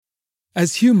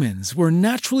As humans, we're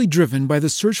naturally driven by the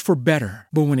search for better.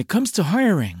 But when it comes to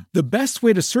hiring, the best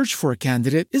way to search for a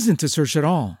candidate isn't to search at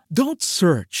all. Don't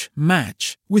search,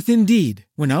 match with Indeed.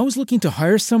 When I was looking to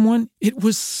hire someone, it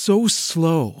was so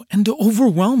slow and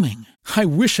overwhelming. I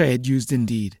wish I had used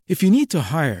Indeed. If you need to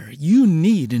hire, you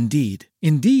need Indeed.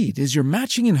 Indeed is your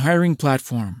matching and hiring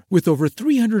platform with over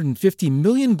 350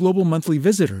 million global monthly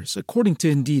visitors, according to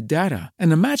Indeed data,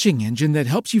 and a matching engine that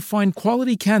helps you find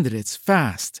quality candidates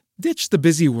fast. Ditch the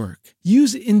busy work.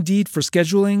 Use Indeed for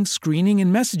scheduling, screening,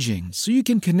 and messaging so you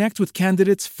can connect with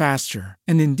candidates faster.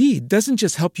 And Indeed doesn't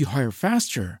just help you hire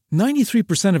faster.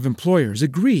 93% of employers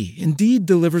agree Indeed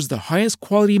delivers the highest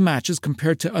quality matches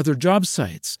compared to other job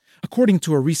sites, according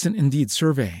to a recent Indeed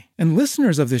survey. And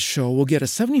listeners of this show will get a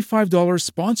 $75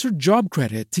 sponsored job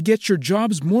credit to get your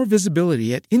jobs more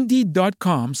visibility at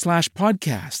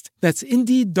Indeed.com/podcast. That's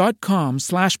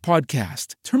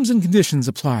Indeed.com/podcast. Terms and conditions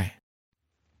apply.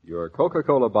 Your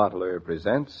Coca-Cola bottler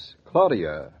presents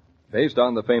Claudia, based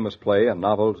on the famous play and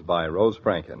novels by Rose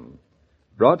Franken.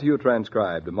 Brought to you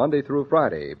transcribed Monday through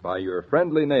Friday by your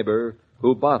friendly neighbor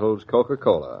who bottles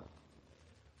Coca-Cola.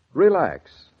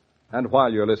 Relax, and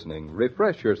while you're listening,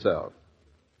 refresh yourself.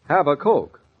 Have a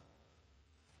Coke.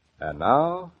 And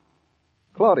now,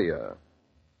 Claudia.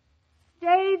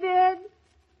 David,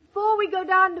 before we go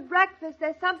down to breakfast,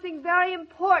 there's something very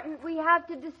important we have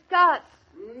to discuss.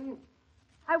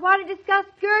 I want to discuss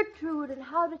Gertrude and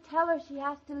how to tell her she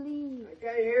has to leave. I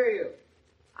can't hear you.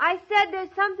 I said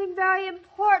there's something very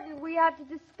important we have to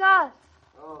discuss.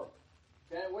 Oh,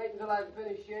 can't wait until I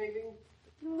finish shaving?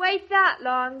 Can wait that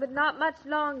long, but not much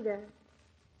longer.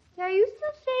 Say, are you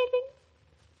still shaving?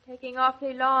 Taking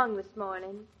awfully long this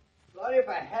morning. Claudia,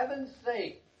 for heaven's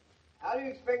sake, how do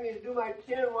you expect me to do my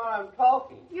chin while I'm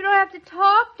talking? You don't have to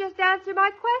talk, just answer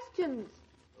my questions.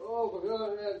 Oh, for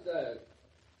goodness sake.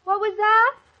 What was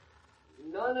that?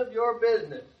 None of your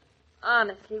business.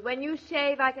 Honestly, when you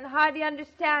shave, I can hardly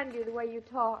understand you the way you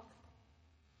talk.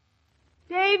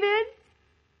 David?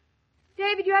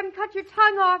 David, you haven't cut your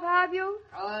tongue off, have you?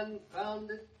 Confound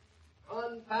it.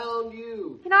 Confound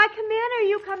you. Can I come in, or are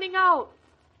you coming out?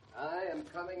 I am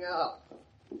coming out.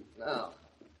 Now,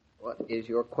 what is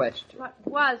your question? What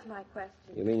was my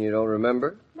question? You mean you don't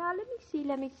remember? Now, let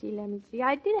me see.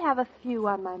 I did have a few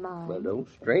on my mind. Well, don't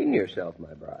strain yourself,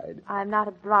 my bride. I'm not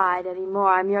a bride anymore.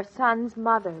 I'm your son's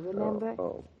mother, remember?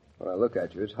 Oh. When I look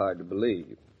at you, it's hard to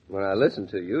believe. When I listen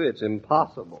to you, it's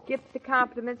impossible. Skip the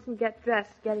compliments and get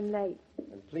dressed. Getting late.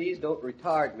 And please don't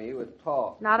retard me with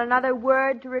talk. Not another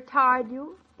word to retard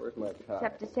you. Where's my tie?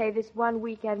 Except to say this one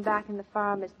weekend back in the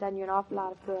farm has done you an awful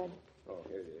lot of good. Oh,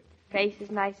 here it is. Face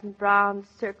is nice and brown.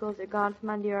 Circles are gone from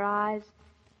under your eyes.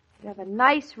 You have a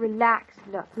nice, relaxed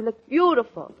look. You look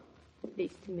beautiful, at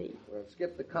least to me. Well,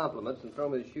 skip the compliments and throw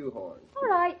me the shoehorn. All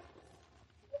right.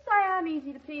 Yes, I am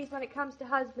easy to please when it comes to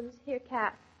husbands. Here,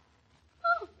 cat.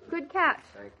 Oh, good cat.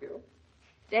 Thank you.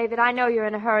 David, I know you're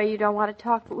in a hurry. You don't want to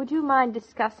talk, but would you mind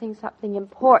discussing something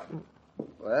important?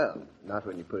 Well, not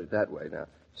when you put it that way. Now,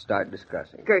 start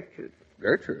discussing. Gertrude.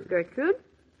 Gertrude? Gertrude?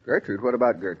 Gertrude? What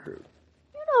about Gertrude?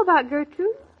 You know about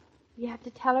Gertrude. You have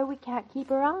to tell her we can't keep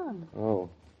her on. Oh,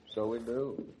 so we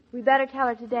do. We better tell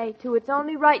her today, too. It's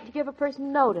only right to give a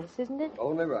person notice, isn't it?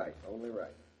 Only right, only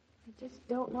right. I just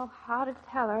don't know how to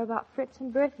tell her about Fritz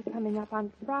and Bertha coming up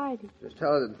on Friday. Just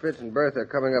tell her that Fritz and Bertha are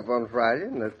coming up on Friday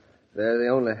and that they're the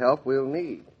only help we'll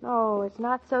need. Oh, it's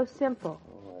not so simple.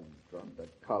 Oh, I dropped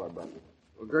that collar button.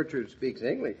 Well, Gertrude speaks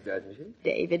English, doesn't she?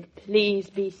 David, please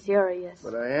be serious.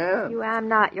 But I am. You am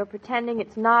not. You're pretending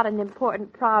it's not an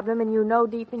important problem, and you know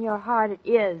deep in your heart it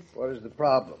is. What is the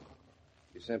problem?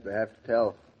 You simply have to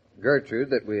tell Gertrude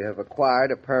that we have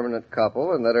acquired a permanent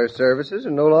couple and that our services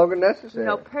are no longer necessary. You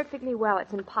know perfectly well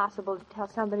it's impossible to tell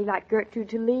somebody like Gertrude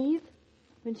to leave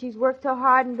when she's worked so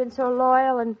hard and been so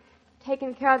loyal and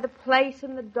taken care of the place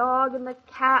and the dog and the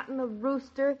cat and the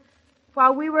rooster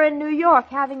while we were in New York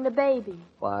having the baby.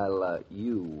 While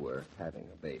you were having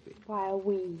a baby. While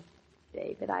we,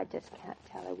 David, I just can't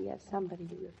tell her we have somebody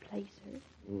to replace her.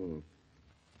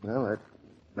 Well,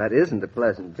 that isn't a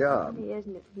pleasant job. It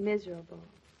isn't. It's miserable.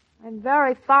 I'm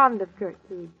very fond of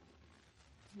Gertrude.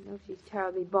 You know she's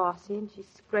terribly bossy, and she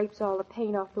scrapes all the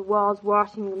paint off the walls,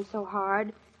 washing them so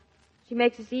hard. She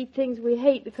makes us eat things we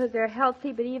hate because they're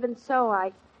healthy, but even so,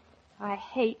 I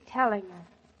hate telling her.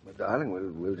 Well, darling,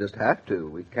 we'll just have to.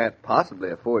 We can't possibly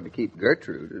afford to keep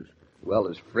Gertrude as well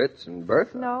as Fritz and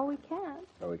Bertha. No, we can't.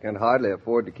 Well, we can hardly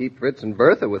afford to keep Fritz and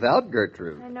Bertha without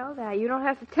Gertrude. I know that. You don't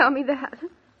have to tell me that.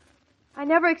 I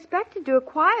never expected to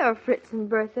acquire Fritz and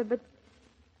Bertha, but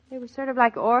they were sort of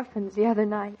like orphans the other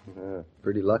night.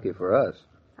 Pretty lucky for us.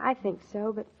 I think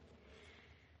so, but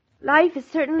Life is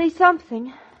certainly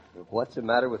something. What's the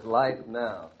matter with life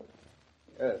now?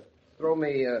 Throw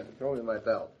me my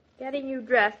belt. Getting you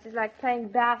dressed is like playing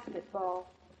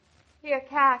basketball. Here,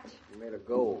 catch. You made a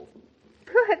goal.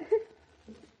 Good.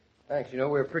 Thanks. You know,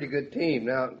 we're a pretty good team.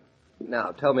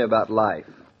 Now, tell me about life.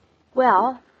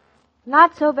 Well,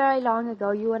 not so very long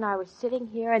ago, you and I were sitting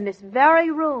here in this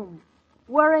very room,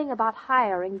 worrying about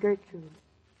hiring Gertrude.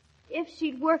 If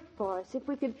she'd work for us, if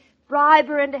we could bribe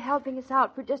her into helping us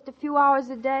out for just a few hours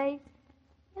a day.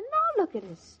 And now look at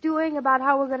us, stewing about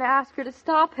how we're going to ask her to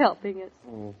stop helping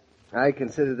us. I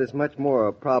consider this much more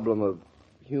a problem of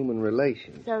human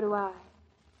relations. So do I.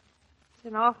 It's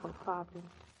an awful problem.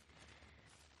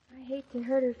 I hate to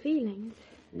hurt her feelings.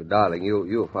 But darling,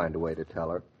 you'll find a way to tell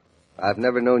her. I've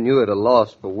never known you at a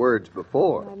loss for words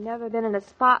before. I've never been in a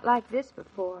spot like this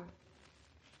before.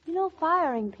 You know,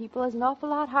 firing people is an awful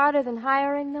lot harder than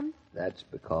hiring them. That's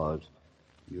because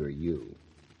you're you.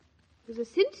 It was a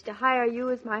cinch to hire you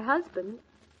as my husband.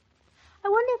 I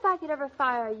wonder if I could ever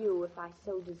fire you if I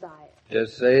so desired.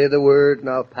 Just say the word and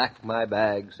I'll pack my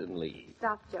bags and leave.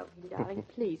 Stop joking, darling.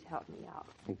 Please help me out.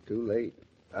 Too late.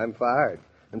 I'm fired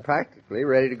and practically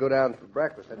ready to go down for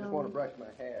breakfast. I just want to brush my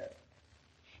hair.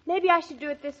 Maybe I should do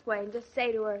it this way and just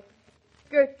say to her,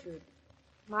 Gertrude,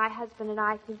 my husband and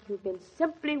I think you've been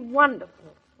simply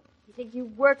wonderful. We think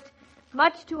you've worked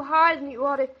much too hard and you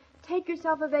ought to take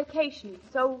yourself a vacation.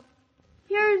 So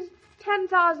here's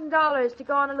 $10,000 to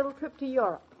go on a little trip to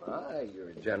Europe. My,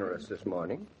 you're generous this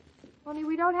morning. Only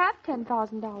we don't have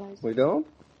 $10,000. We don't?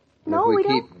 No, if we we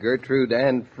keep don't. Gertrude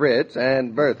and Fritz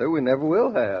and Bertha, we never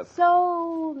will have.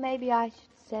 So maybe I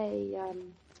should say,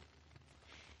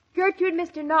 Gertrude,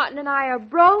 Mr. Norton, and I are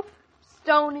broke,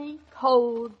 stony,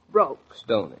 cold, broke.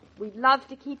 Stony. We'd love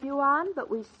to keep you on, but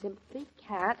we simply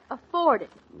can't afford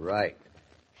it. Right.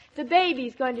 The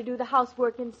baby's going to do the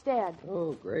housework instead.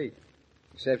 Oh, great.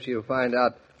 Except she'll find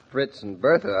out Fritz and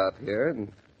Bertha out here,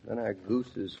 and then our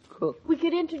goose is cooked. We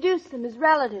could introduce them as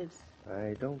relatives.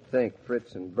 I don't think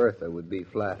Fritz and Bertha would be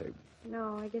flattered.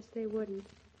 No, I guess they wouldn't.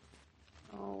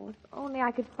 Oh, if only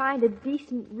I could find a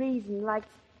decent reason, like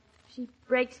she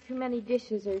breaks too many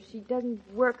dishes or she doesn't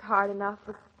work hard enough.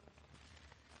 Or...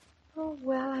 Oh,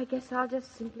 well, I guess I'll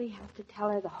just simply have to tell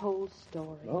her the whole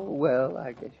story. Oh, well,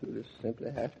 I guess you'll just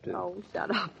simply have to. Oh,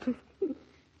 shut up.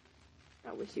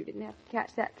 I wish you didn't have to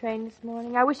catch that train this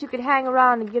morning. I wish you could hang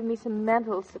around and give me some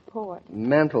mental support.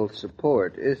 Mental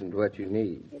support isn't what you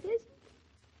need. It is.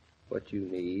 What you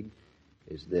need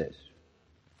is this.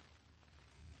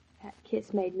 That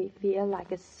kiss made me feel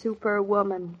like a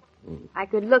superwoman. I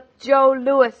could look Joe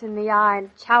Louis in the eye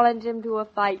and challenge him to a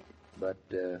fight. But,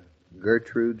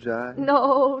 Gertrude's eye?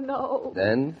 No.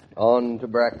 Then, on to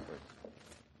breakfast.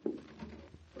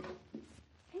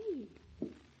 Hey,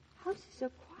 house is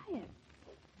so quiet.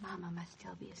 Mama must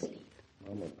still be asleep.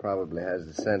 Mama probably has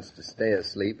the sense to stay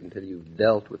asleep until you've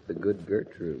dealt with the good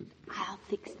Gertrude. I'll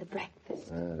fix the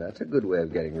breakfast. That's a good way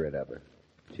of getting rid of her.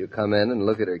 She'll come in and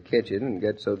look at her kitchen and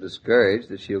get so discouraged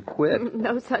that she'll quit.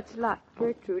 No such luck.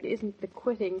 Gertrude isn't the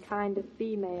quitting kind of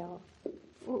female.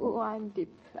 Oh, I'm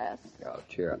depressed. Oh,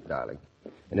 cheer up, darling.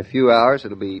 In a few hours,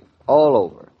 it'll be all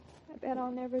over. I bet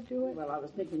I'll never do it. Well, I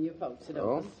was thinking you folks had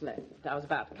overslept. I was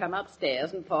about to come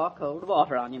upstairs and pour cold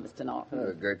water on you, Mr.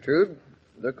 Norton. Gertrude,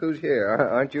 look who's here.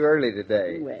 Aren't you early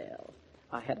today? Well,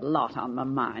 I had a lot on my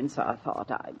mind, so I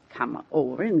thought I'd come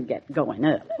over and get going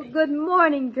early. Well, good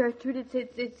morning, Gertrude.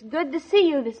 It's good to see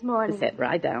you this morning. Sit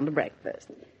right down to breakfast.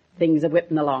 Things are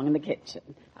whipping along in the kitchen.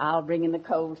 I'll bring in the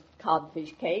cold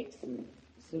codfish cakes and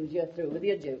as soon as you're through with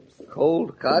your juice.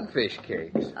 Cold codfish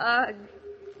cakes.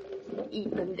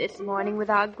 Eat them this morning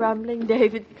without grumbling,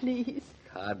 David, please.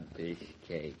 Codfish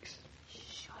cakes.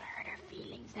 She'll hurt her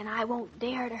feelings, and I won't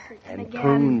dare to hurt them And again.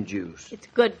 prune juice. It's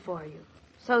good for you.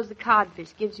 So's the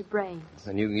codfish. Gives you brains.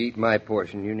 And you can eat my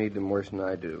portion. You need them worse than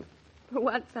I do. For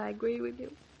once, I agree with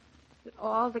you. But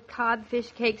all the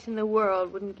codfish cakes in the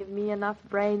world wouldn't give me enough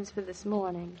brains for this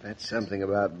morning. That's something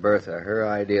about Bertha. Her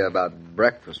idea about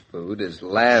breakfast food is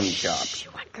lamb chops.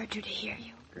 You want Gertrude to hear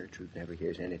you. Gertrude never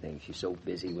hears anything. She's so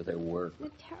busy with her work. Isn't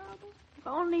it terrible? If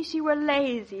only she were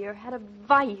lazy or had a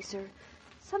vice or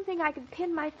something I could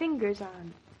pin my fingers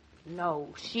on. No,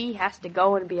 she has to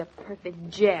go and be a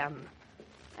perfect gem.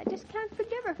 I just can't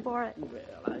forgive her for it.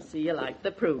 Well, I see you like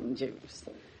the prune juice.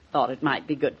 Thought it might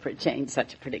be good for a change,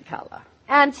 such a pretty color.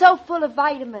 And so full of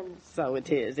vitamins. So it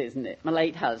is, isn't it? My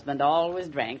late husband always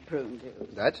drank prune juice.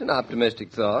 That's an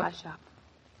optimistic thought. Hush up.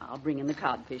 I'll bring in the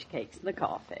codfish cakes and the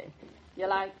coffee. You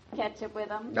like ketchup with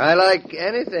them? I like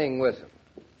anything with them.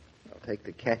 I'll take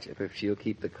the ketchup if she'll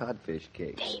keep the codfish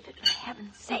cakes. David, for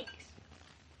heaven's sakes.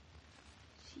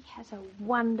 She has a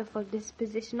wonderful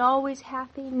disposition, always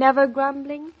happy, never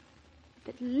grumbling.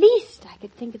 At least I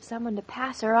could think of someone to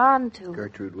pass her on to.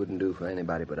 Gertrude wouldn't do for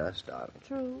anybody but us, darling.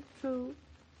 True, true.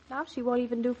 Now she won't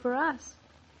even do for us.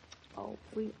 Oh,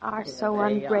 we are Here so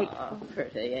they ungrateful. are,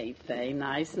 pretty, ain't they?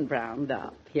 Nice and browned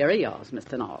up. Here are yours,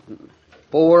 Mr. Norton.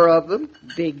 4 of them?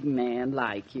 Big man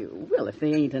like you. Well, if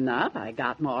they ain't enough, I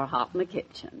got more hot in the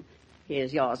kitchen.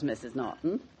 Here's yours, Mrs.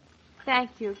 Norton.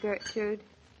 Thank you, Gertrude.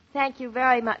 Thank you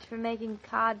very much for making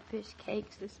codfish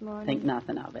cakes this morning. Think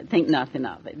nothing of it. Think nothing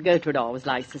of it. Gertrude always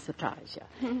likes to surprise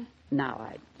you. Now,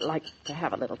 I'd like to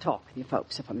have a little talk with you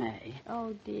folks, if I may.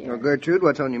 Oh, dear. Now, Gertrude,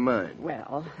 what's on your mind?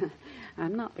 Well,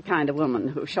 I'm not the kind of woman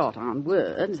who's short on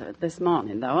words. This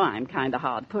morning, though, I'm kind of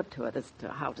hard put to it as to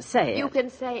how to say it. You can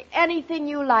say anything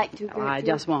you like to, Gertrude. I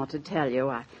just want to tell you,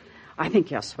 I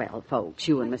think you're swell folks,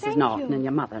 you and Mrs. Thank Norton you. and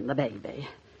your mother and the baby.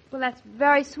 Well, that's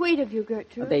very sweet of you,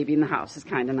 Gertrude. The baby in the house is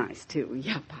kind of nice, too.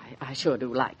 Yep, I sure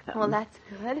do like them. Well, that's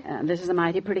good. This is a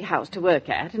mighty pretty house to work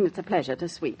at, and it's a pleasure to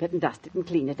sweep it and dust it and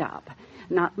clean it up.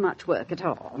 Not much work at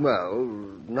all. Well,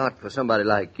 not for somebody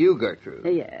like you, Gertrude.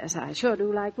 Yes, I sure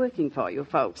do like working for you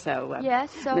folks, so...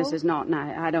 Yes, so? Mrs. Norton,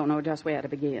 I don't know just where to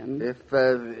begin.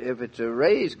 If it's a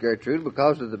raise, Gertrude,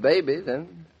 because of the baby,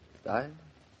 then I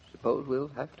suppose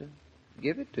we'll have to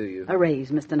give it to you. A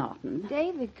raise, Mr. Norton.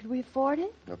 David, could we afford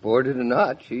it? Afford it or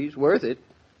not, she's worth it.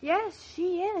 Yes,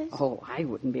 she is. Oh, I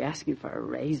wouldn't be asking for a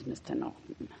raise, Mr.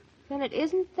 Norton. Then it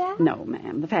isn't that? No,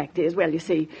 ma'am. The fact is, well, you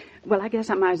see, I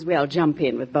guess I might as well jump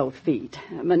in with both feet.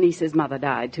 My niece's mother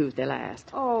died Tuesday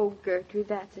last. Oh, Gertrude,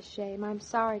 that's a shame. I'm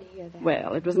sorry to hear that.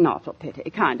 Well, it was an awful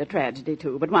pity. Kind of tragedy,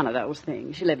 too, but one of those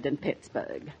things. She lived in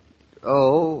Pittsburgh.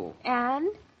 Oh. And?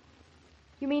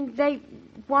 You mean they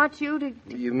want you to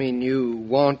You mean you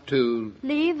want to...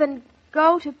 leave and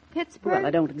go to Pittsburgh? Well,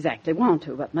 I don't exactly want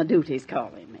to, but my duty's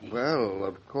calling me. Well,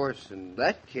 of course, in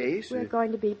that case... We're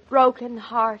going to be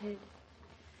broken-hearted.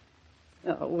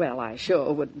 Oh, well, I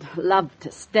sure would love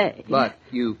to stay. But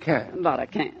you can't. But I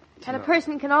can't. And a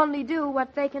person can only do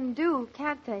what they can do,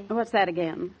 can't they? What's that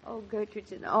again? Oh, Gertrude,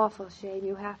 it's an awful shame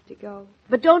you have to go.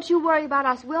 But don't you worry about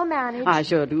us. We'll manage. I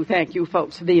sure do. Thank you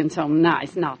folks for being so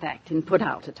nice, not acting put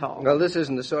out at all. Well, this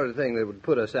isn't the sort of thing that would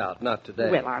put us out, not today.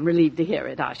 Well, I'm relieved to hear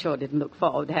it. I sure didn't look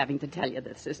forward to having to tell you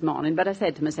this morning, but I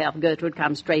said to myself, Gertrude,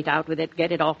 come straight out with it.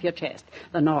 Get it off your chest.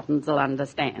 The Nortons will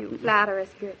understand. You flatter us,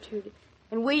 Gertrude.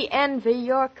 And we envy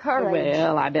your courage.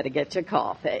 Well, I better get your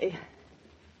coffee.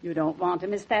 You don't want to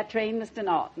miss that train, Mr.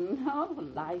 Norton.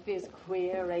 Oh, life is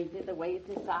queer, ain't it, the way it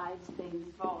decides things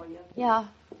for you. Yeah,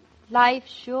 life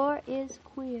sure is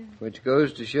queer. Which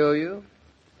goes to show you,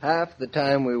 half the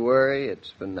time we worry,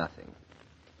 it's for nothing.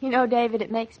 You know, David,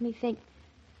 it makes me think.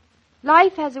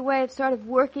 Life has a way of sort of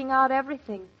working out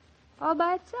everything, all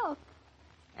by itself.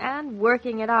 And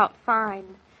working it out fine.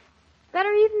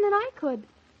 Better even than I could.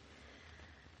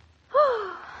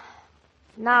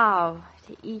 Now,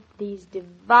 to eat these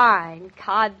divine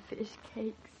codfish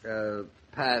cakes.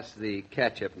 Pass the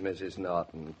ketchup, Mrs.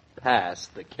 Norton. Pass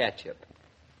the ketchup.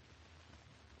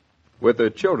 With the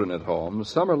children at home,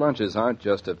 summer lunches aren't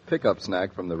just a pick-up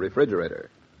snack from the refrigerator.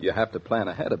 You have to plan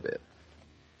ahead a bit.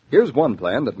 Here's one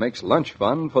plan that makes lunch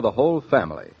fun for the whole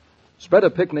family. Spread a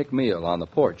picnic meal on the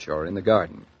porch or in the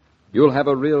garden. You'll have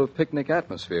a real picnic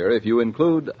atmosphere if you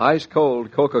include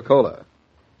ice-cold Coca-Cola.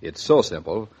 It's so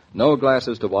simple. No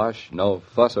glasses to wash, no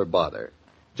fuss or bother.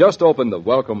 Just open the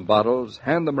welcome bottles,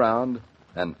 hand them round,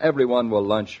 and everyone will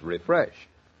lunch refreshed.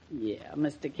 Yeah,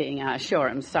 Mr. King, I sure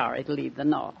am sorry to leave the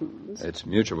Nortons. It's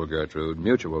mutual, Gertrude,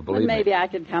 mutual, believe But maybe me. I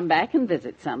could come back and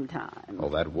visit sometime. Oh,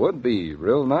 that would be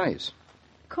real nice.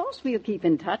 Of course, we'll keep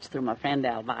in touch through my friend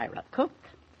Elvira Cook.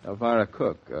 Elvira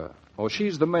Cook.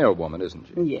 She's the mail woman, isn't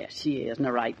she? Yes, she is, and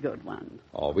a right good one.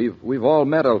 Oh, we've all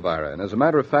met Elvira, and as a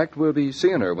matter of fact, we'll be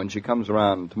seeing her when she comes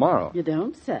around tomorrow. You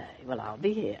don't say. Well, I'll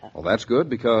be here. Well, that's good,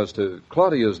 because to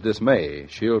Claudia's dismay,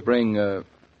 she'll bring,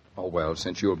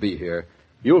 since you'll be here,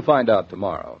 you'll find out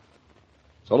tomorrow.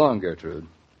 So long, Gertrude.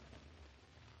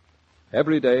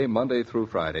 Every day, Monday through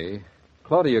Friday,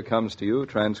 Claudia comes to you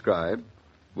transcribed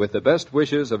with the best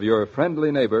wishes of your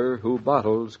friendly neighbor who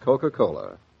bottles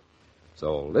Coca-Cola.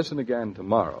 So listen again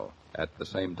tomorrow at the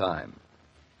same time.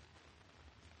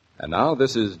 And now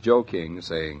this is Joe King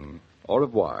saying au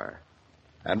revoir.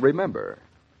 And remember,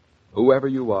 whoever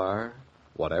you are,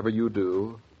 whatever you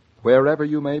do, wherever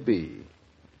you may be,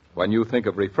 when you think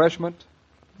of refreshment,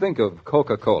 think of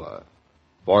Coca-Cola.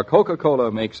 For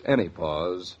Coca-Cola makes any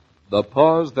pause the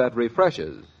pause that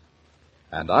refreshes.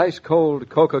 And ice-cold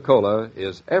Coca-Cola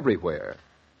is everywhere.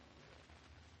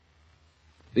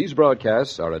 These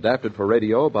broadcasts are adapted for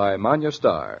radio by Manya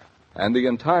Starr, and the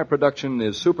entire production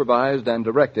is supervised and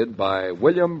directed by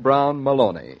William Brown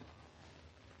Maloney.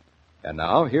 And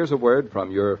now, here's a word from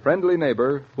your friendly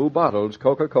neighbor who bottles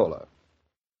Coca-Cola.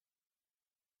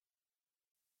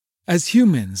 As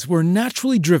humans, we're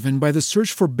naturally driven by the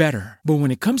search for better. But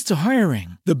when it comes to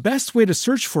hiring, the best way to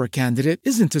search for a candidate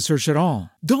isn't to search at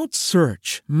all. Don't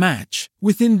search, match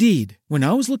with Indeed. When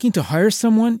I was looking to hire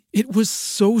someone, it was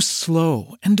so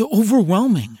slow and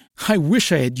overwhelming. I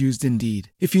wish I had used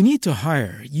Indeed. If you need to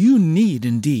hire, you need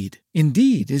Indeed.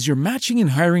 Indeed is your matching and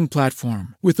hiring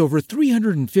platform with over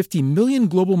 350 million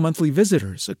global monthly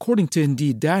visitors, according to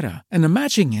Indeed data, and a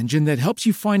matching engine that helps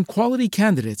you find quality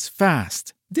candidates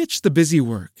fast. Ditch the busy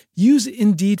work. Use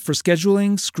Indeed for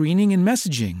scheduling, screening, and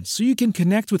messaging so you can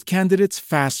connect with candidates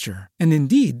faster. And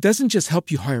Indeed doesn't just help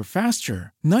you hire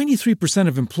faster. 93%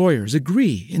 of employers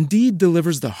agree Indeed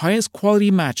delivers the highest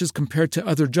quality matches compared to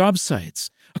other job sites,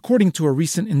 according to a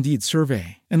recent Indeed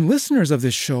survey. And listeners of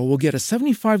this show will get a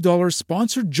 $75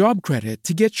 sponsored job credit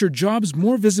to get your jobs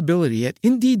more visibility at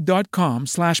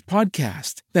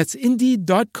Indeed.com/podcast. That's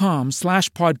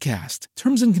Indeed.com/podcast.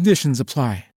 Terms and conditions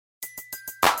apply.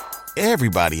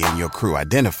 Everybody in your crew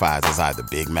identifies as either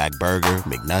Big Mac Burger,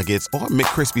 McNuggets, or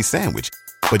McCrispy Sandwich.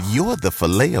 But you're the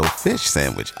Filet-O-Fish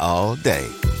Sandwich all day.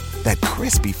 That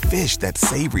crispy fish, that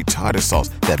savory tartar sauce,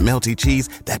 that melty cheese,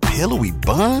 that pillowy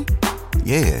bun.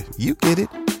 Yeah, you get it.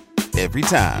 Every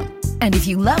time. And if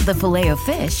you love the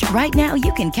Filet-O-Fish, right now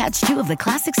you can catch two of the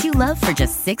classics you love for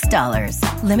just $6.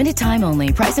 Limited time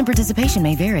only. Price and participation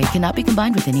may vary. Cannot be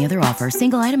combined with any other offer.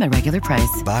 Single item at regular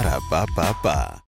price. Ba-da-ba-ba-ba.